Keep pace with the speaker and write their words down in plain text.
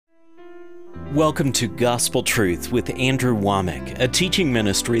Welcome to Gospel Truth with Andrew Womack, a teaching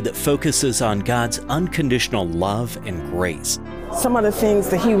ministry that focuses on God's unconditional love and grace. Some of the things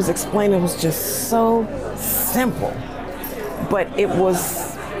that he was explaining was just so simple, but it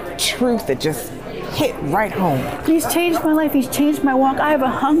was truth that just hit right home. He's changed my life. He's changed my walk. I have a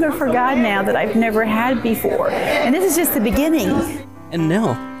hunger for God now that I've never had before. And this is just the beginning. And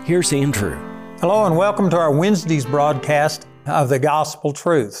now, here's Andrew. Hello and welcome to our Wednesday's broadcast of the Gospel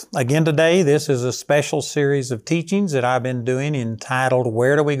Truth. Again today, this is a special series of teachings that I've been doing entitled,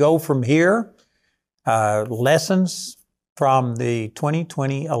 Where Do We Go From Here? Lessons from the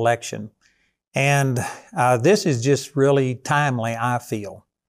 2020 election. And this is just really timely, I feel.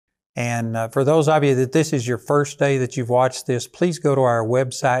 And for those of you that this is your first day that you've watched this, please go to our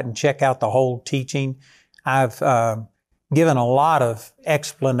website and check out the whole teaching. I've given a lot of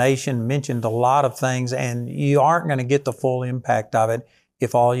explanation, mentioned a lot of things, and you aren't going to get the full impact of it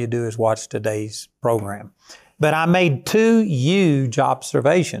if all you do is watch today's program. But I made two huge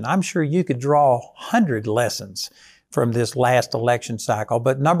observations. I'm sure you could draw 100 lessons from this last election cycle.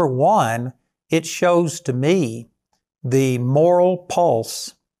 But number one, it shows to me the moral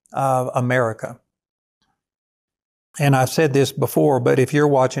pulse of America. And I've said this before, but if you're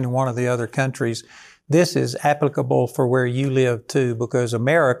watching in one of the other countries, this is applicable for where you live too, because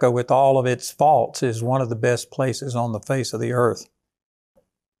America, with all of its faults, is one of the best places on the face of the earth.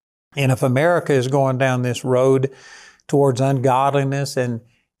 And if America is going down this road towards ungodliness and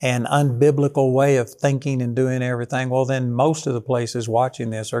an unbiblical way of thinking and doing everything, well, then most of the places watching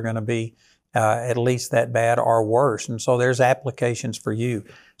this are going to be at least that bad or worse. And so there's applications for you.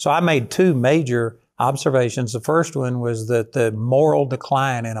 So I made two major observations. The first one was that the moral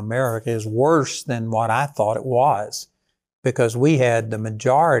decline in America is worse than what I thought it was, because we had the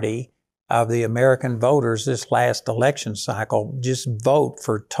majority of the American voters this last election cycle just vote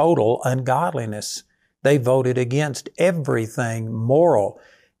for total ungodliness. They voted against everything moral.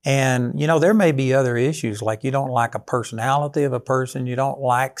 And, you know, there may be other issues, like you don't like a personality of a person, you don't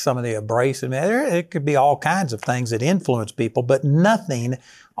like some of the abrasiveness. It could be all kinds of things that influence people, but nothing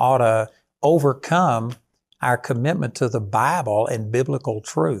ought to overcome our commitment to the Bible and biblical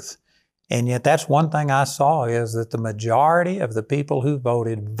truth. And yet that's one thing I saw, is that the majority of the people who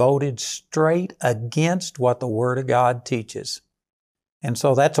voted straight against what the Word of God teaches. And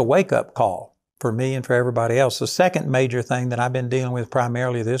so that's a wake-up call for me and for everybody else. The second major thing that I've been dealing with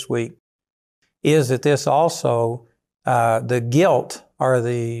primarily this week is that this also, the guilt or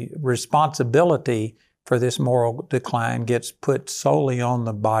the responsibility for this moral decline gets put solely on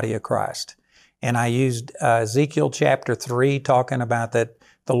the body of Christ. And I used Ezekiel chapter 3, talking about that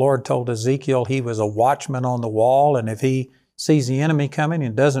the Lord told Ezekiel he was a watchman on the wall, and if he sees the enemy coming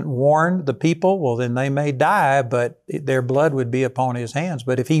and doesn't warn the people, well, then they may die, but their blood would be upon his hands.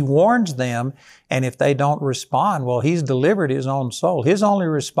 But if he warns them, and if they don't respond, well, he's delivered his own soul. His only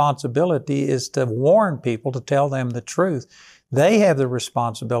responsibility is to warn people, to tell them the truth. They have the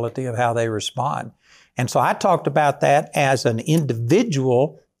responsibility of how they respond. And so I talked about that as an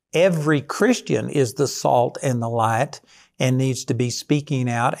individual. Every Christian is the salt and the light and needs to be speaking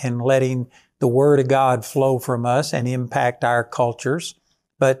out and letting the Word of God flow from us and impact our cultures.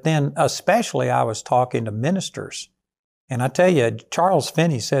 But then especially I was talking to ministers. And I tell you, Charles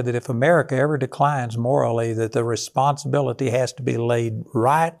Finney said that if America ever declines morally, that the responsibility has to be laid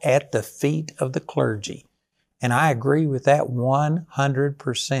right at the feet of the clergy. And I agree with that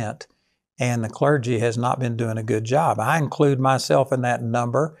 100%. And the clergy has not been doing a good job. I include myself in that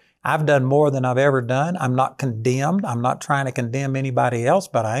number. I've done more than I've ever done. I'm not condemned. I'm not trying to condemn anybody else,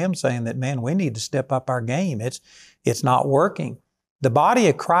 but I am saying that, man, we need to step up our game. It's not working. The body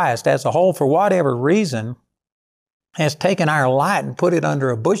of Christ as a whole, for whatever reason, has taken our light and put it under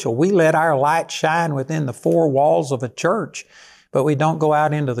a bushel. We let our light shine within the four walls of a church, but we don't go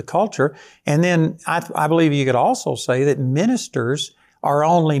out into the culture. And then I believe you could also say that ministers are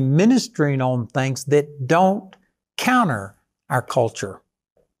only ministering on things that don't counter our culture.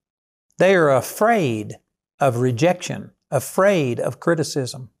 They are afraid of rejection, afraid of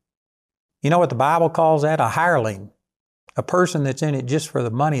criticism. You know what the Bible calls that? A hireling, a person that's in it just for the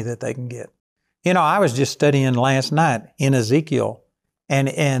money that they can get. You know, I was just studying last night in Ezekiel,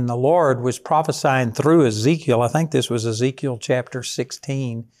 and the Lord was prophesying through Ezekiel. I think this was Ezekiel chapter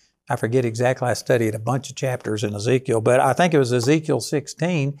 16. I forget exactly. I studied a bunch of chapters in Ezekiel, but I think it was Ezekiel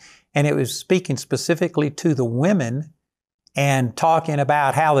 16, and it was speaking specifically to the women and talking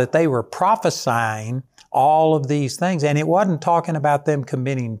about how that they were prophesying all of these things. And it wasn't talking about them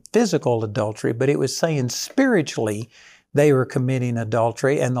committing physical adultery, but it was saying spiritually they were committing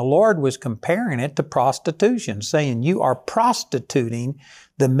adultery. And the Lord was comparing it to prostitution, saying you are prostituting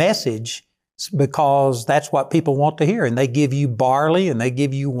the message because that's what people want to hear. And they give you barley and they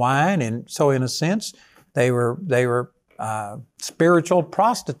give you wine. And so in a sense, they were spiritual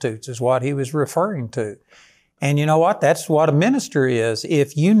prostitutes is what he was referring to. And you know what? That's what a minister is.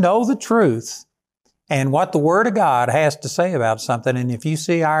 If you know the truth and what the Word of God has to say about something, and if you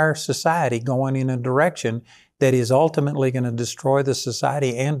see our society going in a direction that is ultimately going to destroy the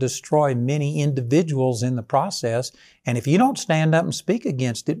society and destroy many individuals in the process, and if you don't stand up and speak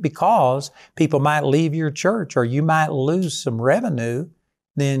against it because people might leave your church or you might lose some revenue,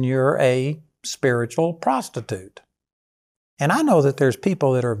 then you're a spiritual prostitute. And I know that there's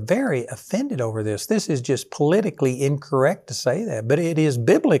people that are very offended over this. This is just politically incorrect to say that, but it is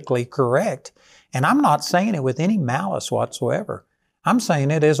biblically correct. And I'm not saying it with any malice whatsoever. I'm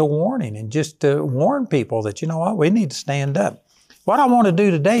saying it as a warning and just to warn people that, you know what, we need to stand up. What I want to do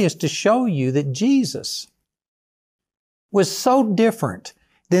today is to show you that Jesus was so different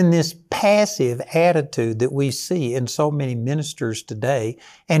than this passive attitude that we see in so many ministers today.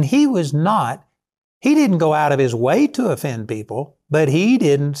 And he didn't go out of his way to offend people, but he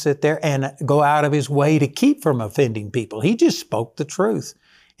didn't sit there and go out of his way to keep from offending people. He just spoke the truth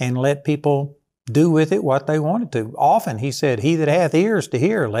and let people do with it what they wanted to. Often he said, he that hath ears to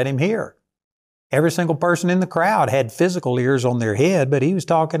hear, let him hear. Every single person in the crowd had physical ears on their head, but he was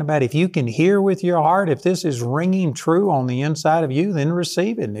talking about if you can hear with your heart, if this is ringing true on the inside of you, then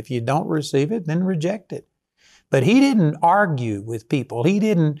receive it. And if you don't receive it, then reject it. But he didn't argue with people. He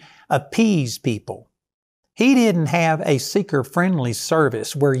didn't appease people. He didn't have a seeker-friendly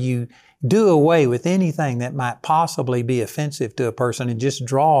service where you do away with anything that might possibly be offensive to a person and just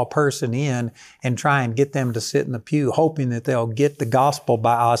draw a person in and try and get them to sit in the pew, hoping that they'll get the gospel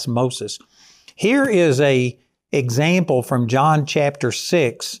by osmosis. Here is an example from John chapter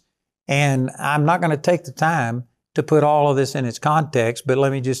 6, and I'm not going to take the time to put all of this in its context, but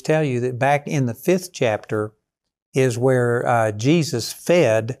let me just tell you that back in the 5th chapter is where Jesus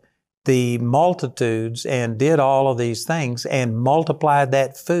fed the multitudes and did all of these things and multiplied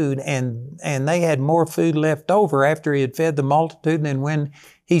that food, and they had more food left over after he had fed the multitude than when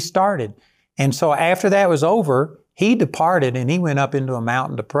he started. And so after that was over, he departed and he went up into a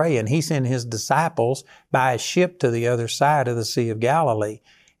mountain to pray, and he sent his disciples by a ship to the other side of the Sea of Galilee.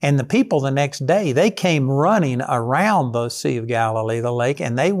 And the people the next day, they came running around the Sea of Galilee, the lake,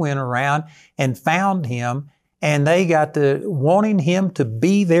 and they went around and found him, and they got to wanting him to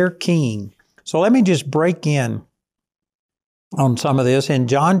be their king. So let me just break in on some of this. In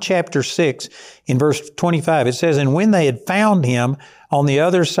John chapter 6, in verse 25, it says, "And when they had found him on the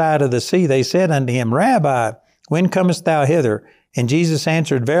other side of the sea, they said unto him, Rabbi, when comest thou hither? And Jesus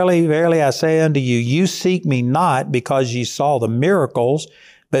answered, Verily, verily, I say unto you, you seek me not because ye saw the miracles,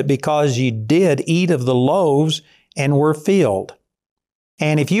 but because ye did eat of the loaves and were filled."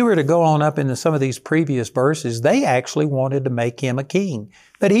 And if you were to go on up into some of these previous verses, they actually wanted to make him a king.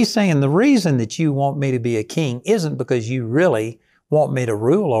 But he's saying the reason that you want me to be a king isn't because you really want me to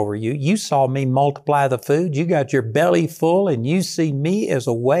rule over you. You saw me multiply the food, you got your belly full, and you see me as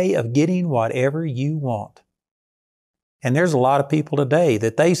a way of getting whatever you want. And there's a lot of people today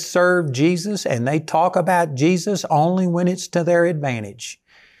that they serve Jesus and they talk about Jesus only when it's to their advantage.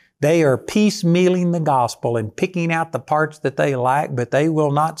 They are piecemealing the gospel and picking out the parts that they like, but they will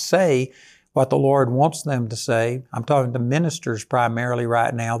not say what the Lord wants them to say. I'm talking to ministers primarily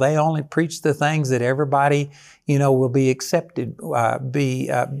right now. They only preach the things that everybody, will be accepted,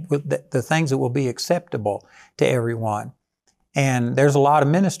 the things that will be acceptable to everyone. And there's a lot of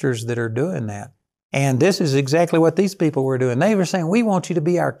ministers that are doing that. And this is exactly what these people were doing. They were saying, we want you to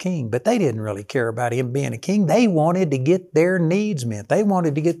be our king, but they didn't really care about him being a king. They wanted to get their needs met. They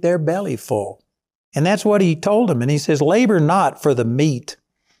wanted to get their belly full. And that's what he told them. And he says, labor not for the meat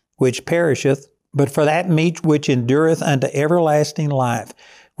which perisheth, but for that meat which endureth unto everlasting life,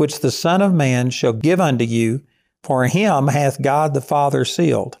 which the Son of Man shall give unto you, for him hath God the Father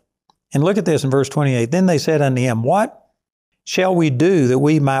sealed. And look at this in verse 28. Then they said unto him, What shall we do that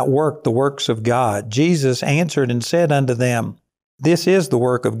we might work the works of God? Jesus answered and said unto them, This is the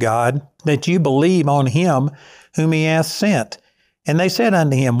work of God, that you believe on him whom he hath sent. And they said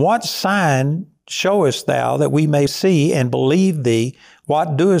unto him, What sign showest thou that we may see and believe thee?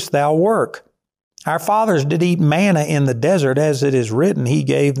 What doest thou work? Our fathers did eat manna in the desert, as it is written, He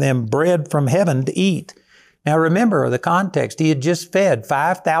gave them bread from heaven to eat. Now remember the context. He had just fed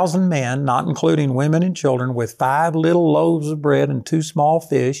 5,000 men, not including women and children, with 5 little loaves of bread and 2 small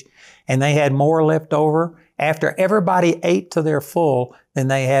fish, and they had more left over after everybody ate to their full than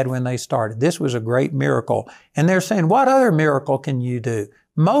they had when they started. This was a great miracle. And they're saying, what other miracle can you do?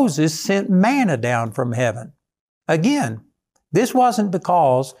 Moses sent manna down from heaven. Again, this wasn't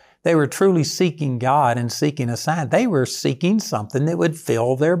because they were truly seeking God and seeking a sign. They were seeking something that would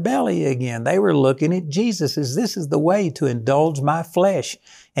fill their belly again. They were looking at Jesus as this is the way to indulge my flesh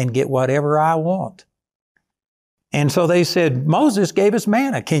and get whatever I want. And so they said, Moses gave us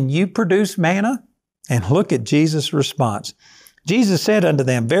manna. Can you produce manna? And look at Jesus' response. Jesus said unto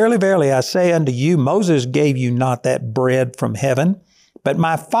them, Verily, verily, I say unto you, Moses gave you not that bread from heaven, but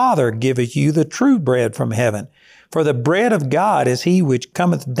my Father giveth you the true bread from heaven. For the bread of God is he which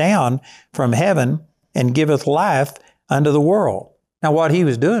cometh down from heaven and giveth life unto the world. Now what he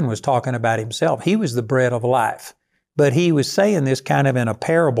was doing was talking about himself. He was the bread of life. But he was saying this kind of in a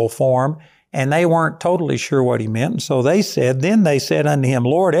parable form, and they weren't totally sure what he meant. And so then they said unto him,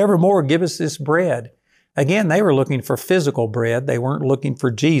 Lord, evermore give us this bread. Again, they were looking for physical bread. They weren't looking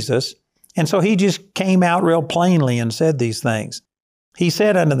for Jesus. And so he just came out real plainly and said these things. He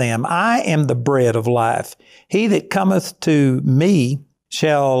said unto them, I am the bread of life. He that cometh to me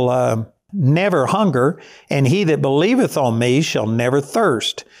shall never hunger, and he that believeth on me shall never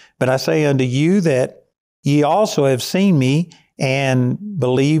thirst. But I say unto you that ye also have seen me and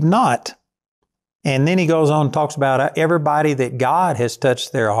believe not. And then he goes on and talks about everybody that God has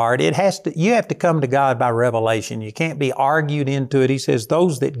touched their heart. You have to come to God by revelation. You can't be argued into it. He says,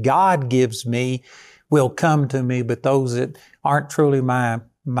 those that God gives me will come to me, but those that aren't truly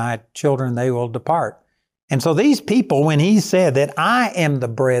my children, they will depart. And so these people, when he said that I am the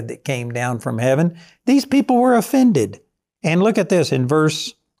bread that came down from heaven, these people were offended. And look at this in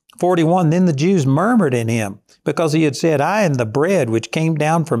verse 41, Then the Jews murmured in him, because he had said, I am the bread which came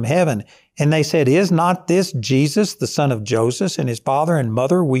down from heaven. And they said, Is not this Jesus, the son of Joseph, and his father and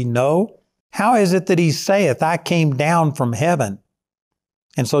mother we know? How is it that he saith, I came down from heaven?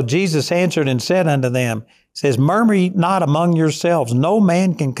 And so Jesus answered and said unto them, says, Murmur ye not among yourselves. No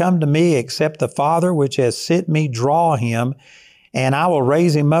man can come to me except the Father which has sent me draw him, and I will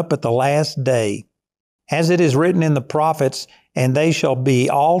raise him up at the last day. As it is written in the prophets, and they shall be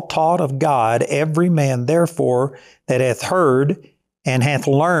all taught of God. Every man therefore that hath heard and hath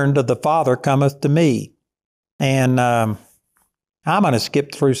learned of the Father cometh to me. And I'm going to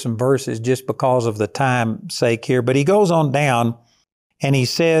skip through some verses just because of the time's sake here. But he goes on down and he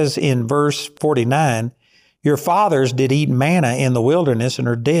says in verse 49, Your fathers did eat manna in the wilderness and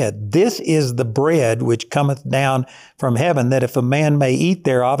are dead. This is the bread which cometh down from heaven, that if a man may eat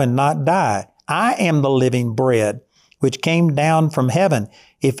thereof and not die. I am the living bread which came down from heaven.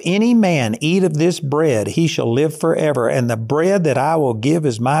 If any man eat of this bread, he shall live forever. And the bread that I will give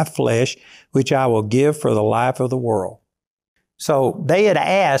is my flesh, which I will give for the life of the world. So they had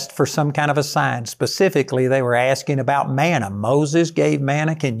asked for some kind of a sign. Specifically, they were asking about manna. Moses gave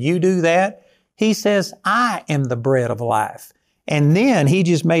manna. Can you do that? He says, I am the bread of life. And then he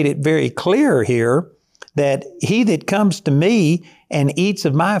just made it very clear here that he that comes to me and eats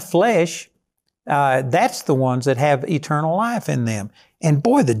of my flesh, that's the ones that have eternal life in them. And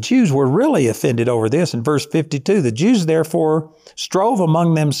boy, the Jews were really offended over this. In verse 52, the Jews therefore strove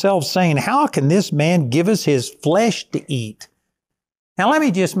among themselves, saying, How can this man give us his flesh to eat? Now let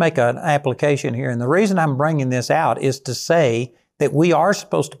me just make an application here. And the reason I'm bringing this out is to say that we are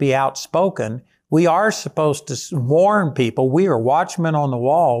supposed to be outspoken. We are supposed to warn people. We are watchmen on the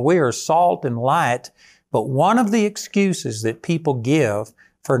wall. We are salt and light. But one of the excuses that people give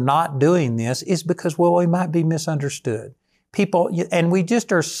for not doing this is because, well, we might be misunderstood. People, and we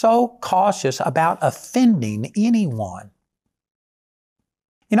just are so cautious about offending anyone.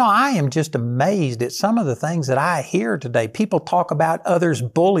 You know, I am just amazed at some of the things that I hear today. People talk about others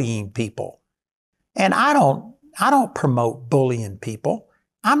bullying people. And I don't promote bullying people.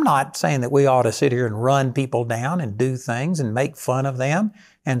 I'm not saying that we ought to sit here and run people down and do things and make fun of them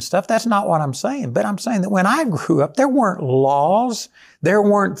and stuff. That's not what I'm saying. But I'm saying that when I grew up, there weren't laws. There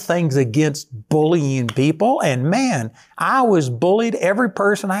weren't things against bullying people. And man, I was bullied. Every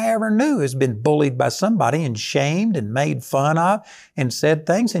person I ever knew has been bullied by somebody and shamed and made fun of and said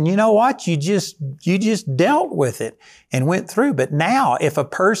things. And you know what? You just dealt with it and went through. But now if a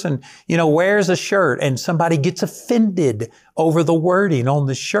person, wears a shirt and somebody gets offended over the wording on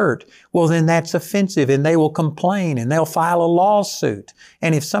the shirt, well, then that's offensive and they will complain and they'll file a lawsuit.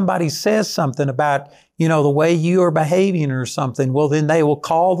 And if somebody says something about, the way you are behaving or something, well, then they will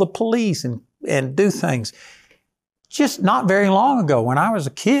call the police and do things. Just not very long ago when I was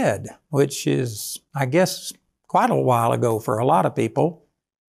a kid, which is, I guess, quite a while ago for a lot of people,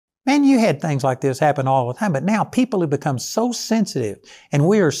 man, you had things like this happen all the time. But now people have become so sensitive and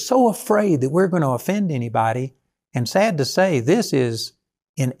we are so afraid that we're going to offend anybody. And sad to say, this is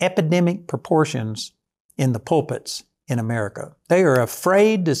in epidemic proportions in the pulpits in America. They are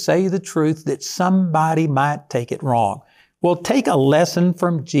afraid to say the truth that somebody might take it wrong. Well, take a lesson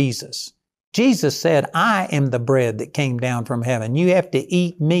from Jesus. Jesus said, I am the bread that came down from heaven. You have to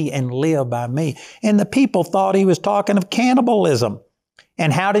eat me and live by me. And the people thought he was talking of cannibalism.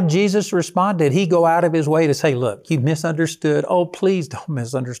 And how did Jesus respond? Did he go out of his way to say, look, you misunderstood. Oh, please don't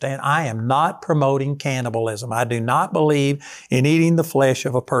misunderstand. I am not promoting cannibalism. I do not believe in eating the flesh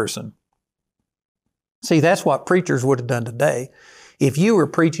of a person. See, that's what preachers would have done today. If you were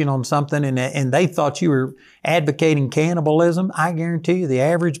preaching on something and they thought you were advocating cannibalism, I guarantee you the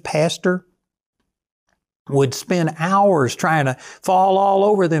average pastor would spend hours trying to fall all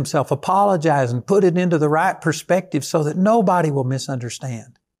over themselves, apologize, and put it into the right perspective so that nobody will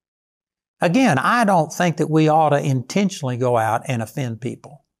misunderstand. Again, I don't think that we ought to intentionally go out and offend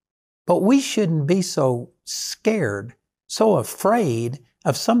people. But we shouldn't be so scared, so afraid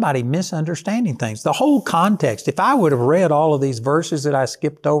of somebody misunderstanding things. The whole context, if I would have read all of these verses that I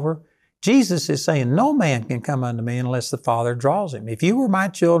skipped over, Jesus is saying, no man can come unto me unless the Father draws him. If you were my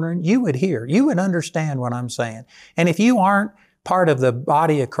children, you would hear, you would understand what I'm saying. And if you aren't part of the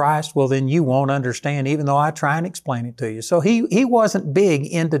body of Christ, well, then you won't understand, even though I try and explain it to you. So he wasn't big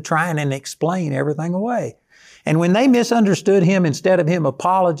into trying and explain everything away. And when they misunderstood him, instead of him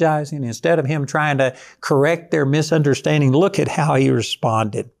apologizing, instead of him trying to correct their misunderstanding, look at how he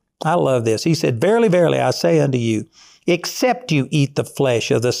responded. I love this. He said, verily, verily, I say unto you, except you eat the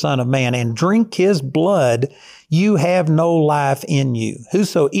flesh of the Son of Man and drink his blood, you have no life in you.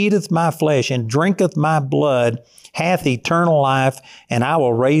 Whoso eateth my flesh and drinketh my blood hath eternal life, and I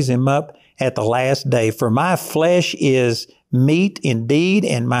will raise him up at the last day. For my flesh is meat indeed,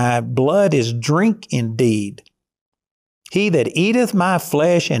 and my blood is drink indeed. He that eateth my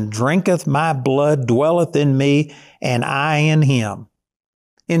flesh and drinketh my blood dwelleth in me, and I in him.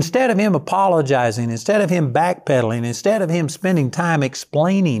 Instead of him apologizing, instead of him backpedaling, instead of him spending time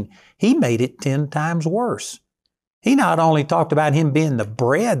explaining, he made it 10 times worse. He not only talked about him being the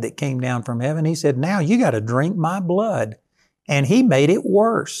bread that came down from heaven, he said, now you got to drink my blood. And he made it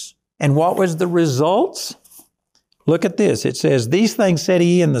worse. And what was the results? Look at this. It says, these things said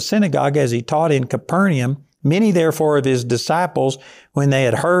he in the synagogue as he taught in Capernaum. Many therefore of his disciples, when they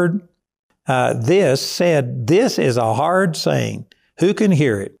had heard this, said, this is a hard saying. Who can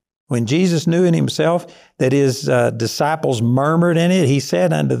hear it? When Jesus knew in himself that his disciples murmured in it, he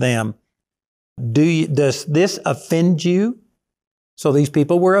said unto them, does this offend you? So these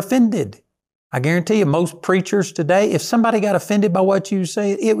people were offended. I guarantee you, most preachers today, if somebody got offended by what you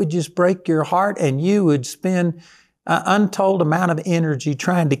say, it would just break your heart and you would spend an untold amount of energy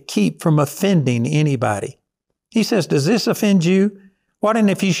trying to keep from offending anybody. He says, does this offend you? What then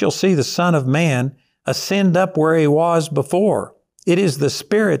if you shall see the Son of Man ascend up where he was before? It is the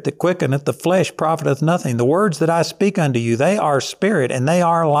Spirit that quickeneth, the flesh profiteth nothing. The words that I speak unto you, they are spirit and they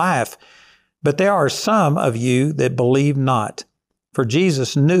are life. But there are some of you that believe not. For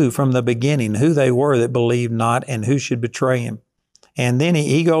Jesus knew from the beginning who they were that believed not and who should betray him. And then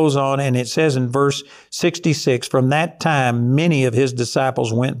he goes on and it says in verse 66, from that time many of his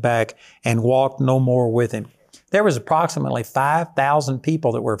disciples went back and walked no more with him. There was approximately 5,000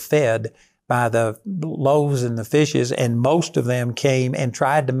 people that were fed by the loaves and the fishes, and most of them came and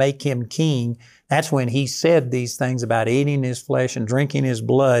tried to make him king. That's when he said these things about eating his flesh and drinking his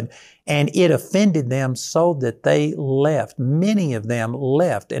blood, and it offended them so that they left. Many of them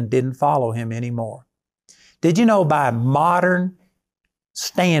left and didn't follow him anymore. Did you know by modern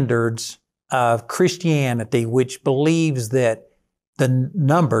standards of Christianity, which believes that the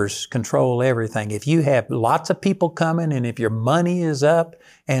numbers control everything. If you have lots of people coming and if your money is up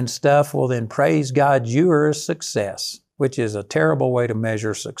and stuff, well then praise God, you are a success, which is a terrible way to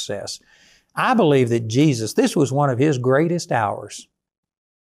measure success. I believe that Jesus, this was one of his greatest hours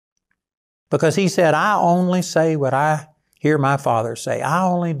because he said, I only say what I hear my Father say. I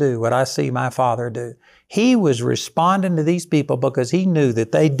only do what I see my Father do. He was responding to these people because he knew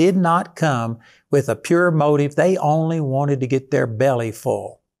that they did not come with a pure motive. They only wanted to get their belly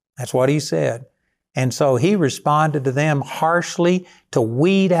full. That's what he said. And so he responded to them harshly to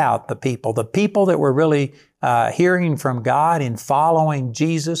weed out the people that were really hearing from God and following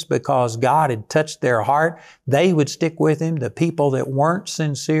Jesus because God had touched their heart. They would stick with him. The people that weren't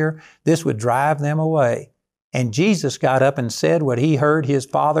sincere, this would drive them away. And Jesus got up and said what he heard his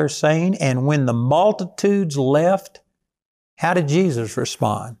Father saying. And when the multitudes left, how did Jesus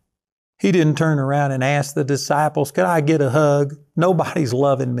respond? He didn't turn around and ask the disciples, could I get a hug? Nobody's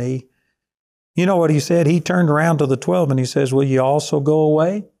loving me. You know what he said? He turned around to the 12 and he says, will you also go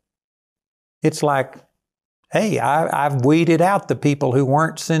away? It's like, hey, I've weeded out the people who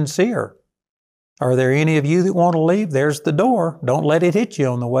weren't sincere. Are there any of you that want to leave? There's the door. Don't let it hit you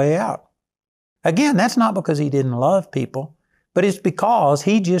on the way out. Again, that's not because he didn't love people, but it's because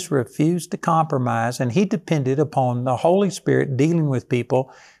he just refused to compromise and he depended upon the Holy Spirit dealing with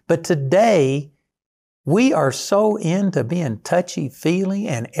people. But today, we are so into being touchy-feely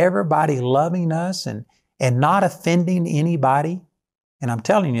and everybody loving us and not offending anybody. And I'm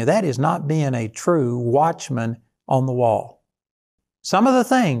telling you, that is not being a true watchman on the wall. Some of the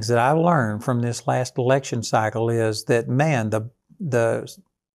things that I've learned from this last election cycle is that, man,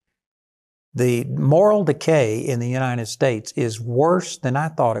 the moral decay in the United States is worse than I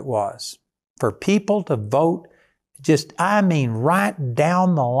thought it was. For people to vote right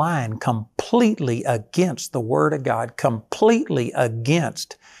down the line, completely against the Word of God, completely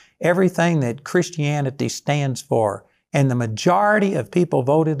against everything that Christianity stands for. And the majority of people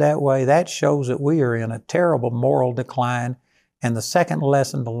voted that way. That shows that we are in a terrible moral decline. And the second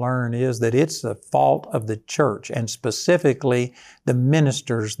lesson to learn is that it's the fault of the church, and specifically the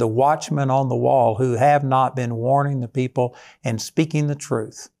ministers, the watchmen on the wall, who have not been warning the people and speaking the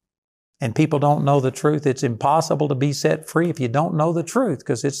truth. And people don't know the truth. It's impossible to be set free if you don't know the truth,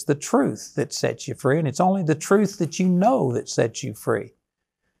 because it's the truth that sets you free, and it's only the truth that you know that sets you free.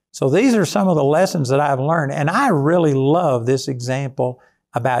 So these are some of the lessons that I've learned, and I really love this example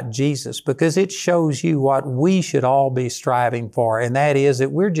about Jesus because it shows you what we should all be striving for, and that is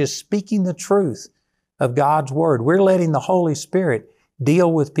that we're just speaking the truth of God's Word. We're letting the Holy Spirit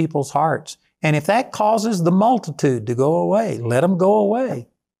deal with people's hearts. And if that causes the multitude to go away, let them go away.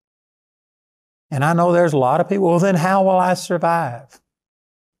 And I know there's a lot of people, well, then how will I survive?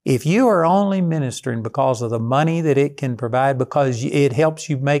 If you are only ministering because of the money that it can provide, because it helps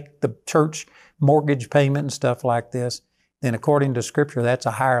you make the church mortgage payment and stuff like this, then according to Scripture, that's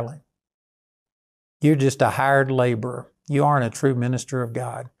a hireling. You're just a hired laborer. You aren't a true minister of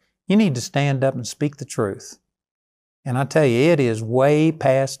God. You need to stand up and speak the truth. And I tell you, it is way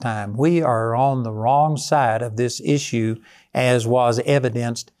past time. We are on the wrong side of this issue, as was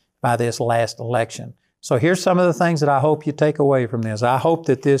evidenced by this last election. So here's some of the things that I hope you take away from this. I hope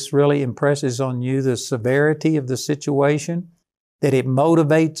that this really impresses on you the severity of the situation, that it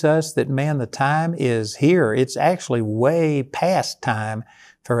motivates us that, man, the time is here. It's actually way past time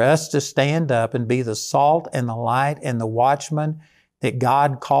for us to stand up and be the salt and the light and the watchman that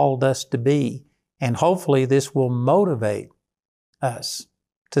God called us to be. And hopefully this will motivate us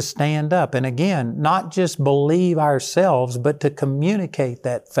to stand up. And again, not just believe ourselves, but to communicate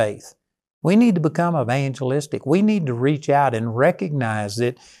that faith. We need to become evangelistic. We need to reach out and recognize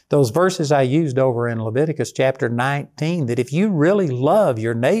that those verses I used over in Leviticus chapter 19, that if you really love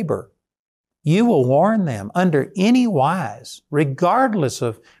your neighbor, you will warn them under any wise, regardless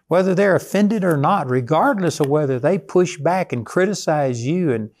of whether they're offended or not, regardless of whether they push back and criticize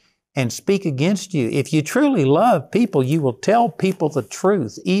you and speak against you. If you truly love people, you will tell people the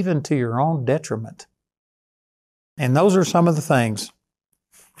truth, even to your own detriment. And those are some of the things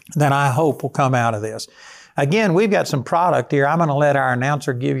that I hope will come out of this. Again, we've got some product here. I'm going to let our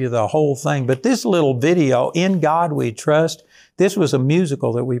announcer give you the whole thing. But this little video, In God We Trust, this was a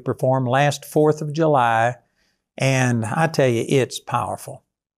musical that we performed last 4th of July. And I tell you, it's powerful.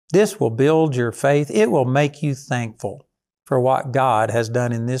 This will build your faith. It will make you thankful for what God has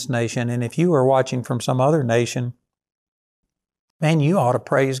done in this nation. And if you are watching from some other nation, man, you ought to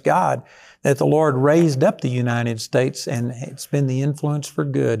praise God that the Lord raised up the United States, and it's been the influence for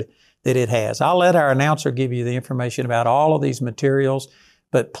good that it has. I'll let our announcer give you the information about all of these materials,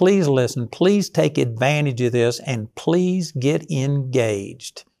 but please listen, please take advantage of this, and please get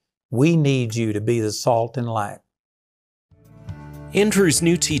engaged. We need you to be the salt and light. Andrew's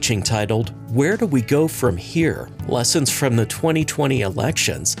new teaching titled, Where Do We Go From Here? Lessons from the 2020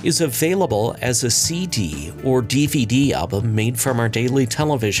 Elections is available as a CD or DVD album made from our daily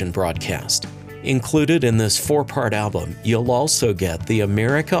television broadcast. Included in this 4-part album, you'll also get the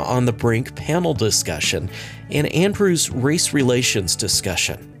America on the Brink panel discussion and Andrew's race relations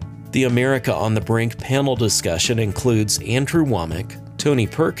discussion. The America on the Brink panel discussion includes Andrew Wommack, Tony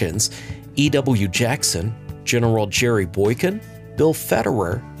Perkins, E.W. Jackson, General Jerry Boykin, Bill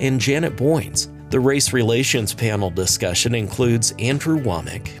Federer, and Janet Boynes. The race relations panel discussion includes Andrew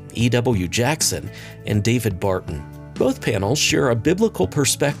Wommack, E.W. Jackson, and David Barton. Both panels share a biblical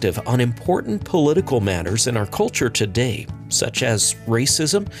perspective on important political matters in our culture today, such as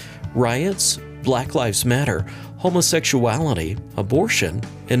racism, riots, Black Lives Matter, homosexuality, abortion,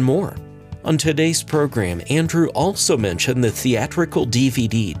 and more. On today's program, Andrew also mentioned the theatrical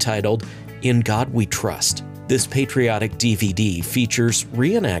DVD titled, In God We Trust. This patriotic DVD features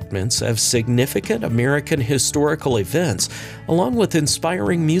reenactments of significant American historical events, along with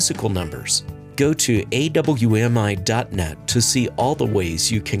inspiring musical numbers. Go to awmi.net to see all the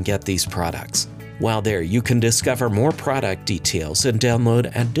ways you can get these products. While there, you can discover more product details and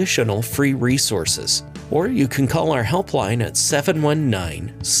download additional free resources. Or you can call our helpline at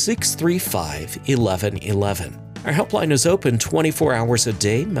 719-635-1111. Our helpline is open 24 hours a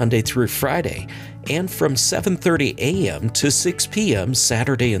day, Monday through Friday, and from 7:30 a.m. to 6 p.m.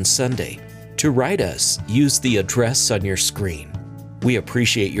 Saturday and Sunday. To write us, use the address on your screen. We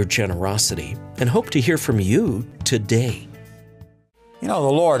appreciate your generosity and hope to hear from you today. You know,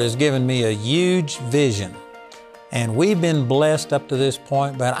 the Lord has given me a huge vision, and we've been blessed up to this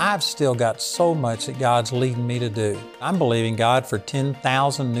point, but I've still got so much that God's leading me to do. I'm believing God for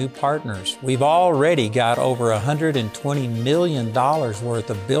 10,000 new partners. We've already got over $120 million worth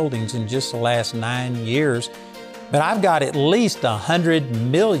of buildings in just the last 9 years, but I've got at least $100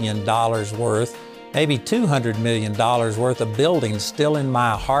 million worth, maybe $200 million worth of buildings still in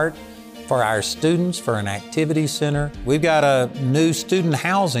my heart for our students, for an activity center. We've got a new student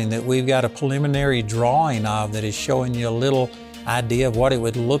housing that we've got a preliminary drawing of that is showing you a little idea of what it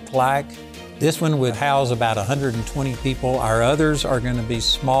would look like. This one would house about 120 people. Our others are going to be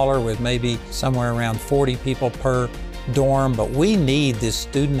smaller with maybe somewhere around 40 people per dorm, but we need this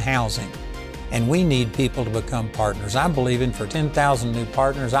student housing and we need people to become partners. I'm believing for 10,000 new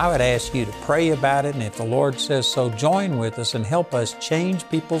partners. I would ask you to pray about it, and if the Lord says so, join with us and help us change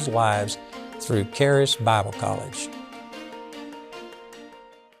people's lives through Charis Bible College.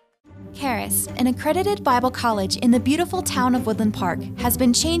 Charis, an accredited Bible college in the beautiful town of Woodland Park, has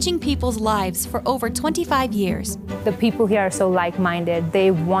been changing people's lives for over 25 years. The people here are so like-minded.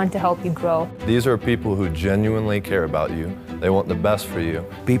 They want to help you grow. These are people who genuinely care about you. They want the best for you.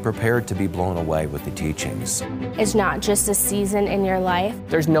 Be prepared to be blown away with the teachings. It's not just a season in your life.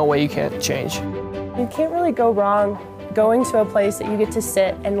 There's no way you can't change. You can't really go wrong going to a place that you get to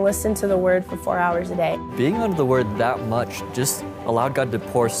sit and listen to the Word for 4 hours a day. Being under the Word that much just allowed God to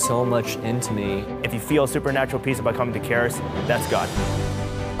pour so much into me. If you feel a supernatural peace about coming to Charis, that's God.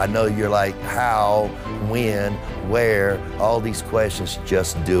 I know you're like, how, when, where, all these questions,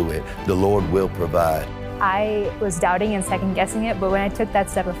 just do it. The Lord will provide. I was doubting and second guessing it, but when I took that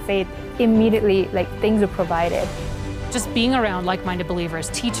step of faith, immediately, things were provided. Just being around like-minded believers,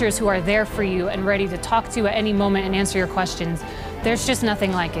 teachers who are there for you and ready to talk to you at any moment and answer your questions, there's just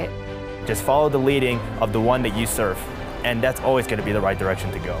nothing like it. Just follow the leading of the one that you serve, and that's always going to be the right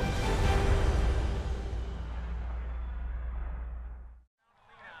direction to go.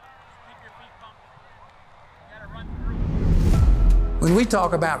 When we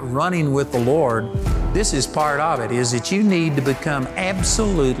talk about running with the Lord, this is part of it, is that you need to become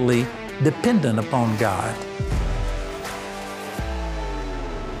absolutely dependent upon God.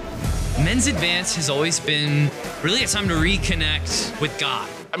 Men's Advance has always been really a time to reconnect with God.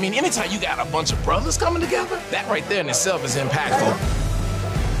 I mean, anytime you got a bunch of brothers coming together, that right there in itself is impactful.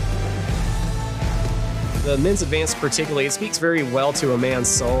 The Men's Advance particularly, it speaks very well to a man's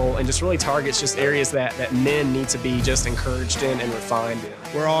soul and just really targets just areas that men need to be just encouraged in and refined in.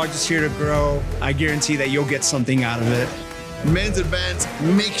 We're all just here to grow. I guarantee that you'll get something out of it. Men's Advance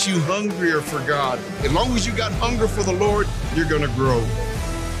makes you hungrier for God. As long as you got hunger for the Lord, you're gonna grow.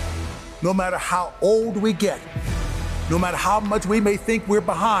 No matter how old we get, no matter how much we may think we're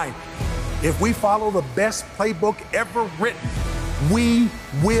behind, if we follow the best playbook ever written, we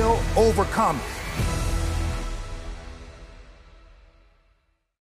will overcome.